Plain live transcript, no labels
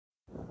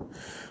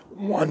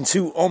1,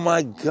 2, oh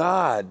my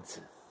God.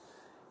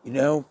 You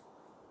know,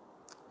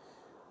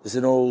 there's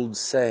an old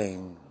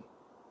saying,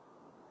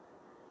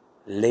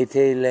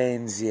 L'été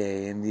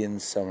l'Indien, Indian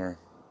summer.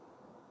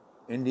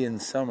 Indian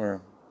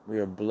summer, we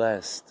are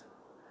blessed.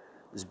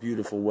 This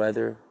beautiful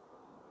weather,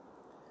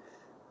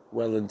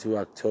 well into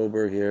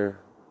October here.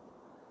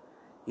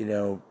 You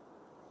know,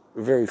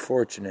 we're very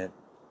fortunate.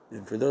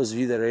 And for those of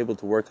you that are able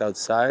to work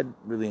outside,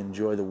 really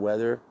enjoy the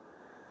weather.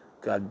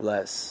 God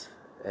bless.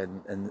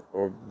 And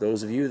or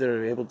those of you that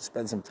are able to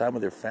spend some time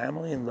with your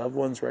family and loved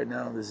ones right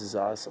now, this is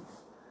awesome.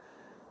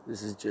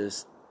 This is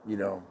just,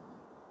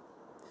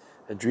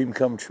 a dream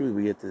come true.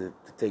 We get to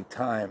take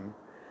time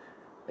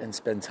and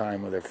spend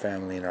time with our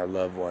family and our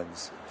loved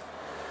ones.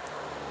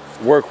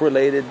 Work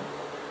related,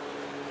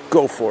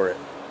 go for it.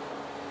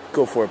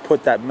 Go for it.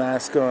 Put that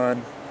mask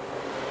on.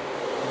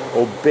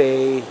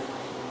 Obey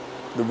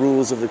the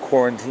rules of the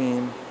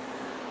quarantine.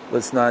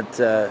 Let's not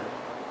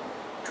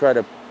try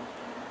to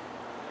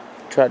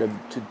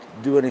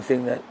do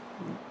anything that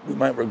we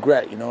might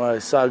regret. I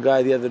saw a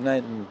guy the other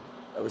night, and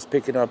I was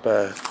picking up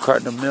a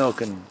carton of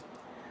milk, and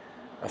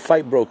a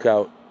fight broke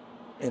out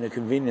in a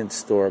convenience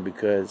store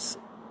because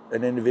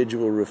an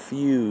individual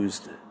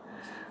refused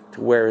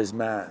to wear his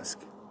mask,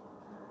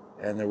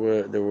 and there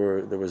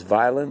was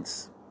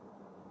violence,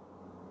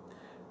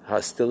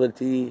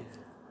 hostility.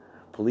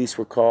 Police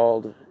were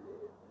called.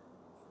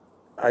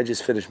 I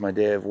just finished my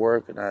day of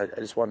work, and I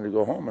just wanted to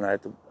go home, and I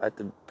had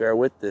to bear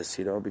with this,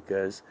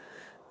 because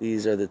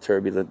these are the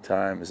turbulent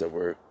times that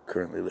we're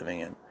currently living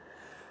in.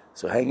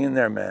 So hang in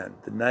there, man.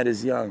 The night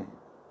is young.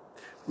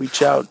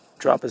 Reach out,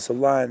 drop us a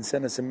line,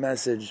 send us a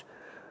message.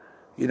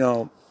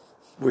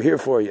 We're here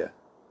for you.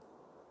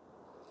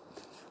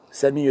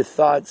 Send me your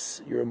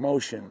thoughts, your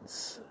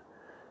emotions,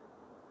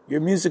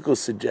 your musical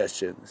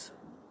suggestions.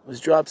 Let's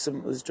drop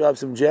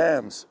some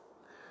jams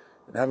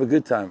and have a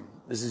good time.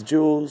 This is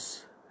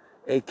Jules,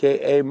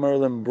 a.k.a.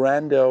 MERLIN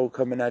BRANDO,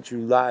 coming at you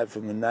live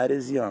from The Night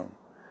is Young.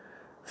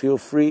 Feel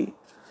free,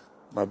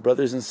 my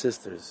brothers and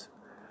sisters.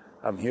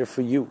 I'm here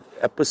for you.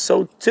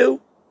 Episode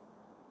 2.